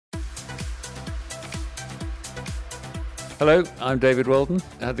Hello, I'm David Wheldon.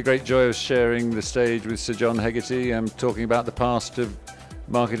 I had the great joy of sharing the stage with Sir John Hegarty and talking about the past of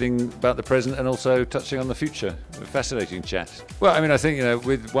marketing, about the present, and also touching on the future. A fascinating chat. Well, I think,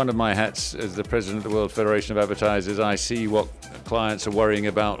 with one of my hats as the president of the World Federation of Advertisers, I see what clients are worrying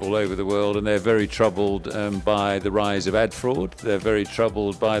about all over the world, and they're very troubled by the rise of ad fraud. They're very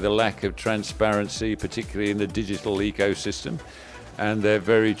troubled by the lack of transparency, particularly in the digital ecosystem, and they're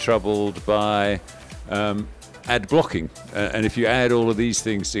very troubled by ad blocking. And if you add all of these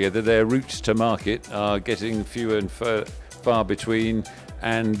things together, their routes to market are getting fewer and far between,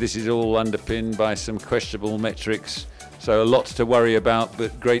 and this is all underpinned by some questionable metrics. So a lot to worry about,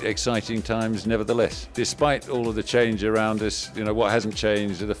 but great exciting times nevertheless. Despite all of the change around us, what hasn't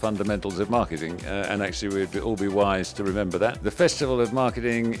changed are the fundamentals of marketing, and actually we'd all be wise to remember that. The Festival of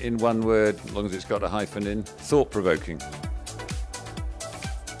Marketing, in one word, as long as it's got a hyphen in, thought-provoking.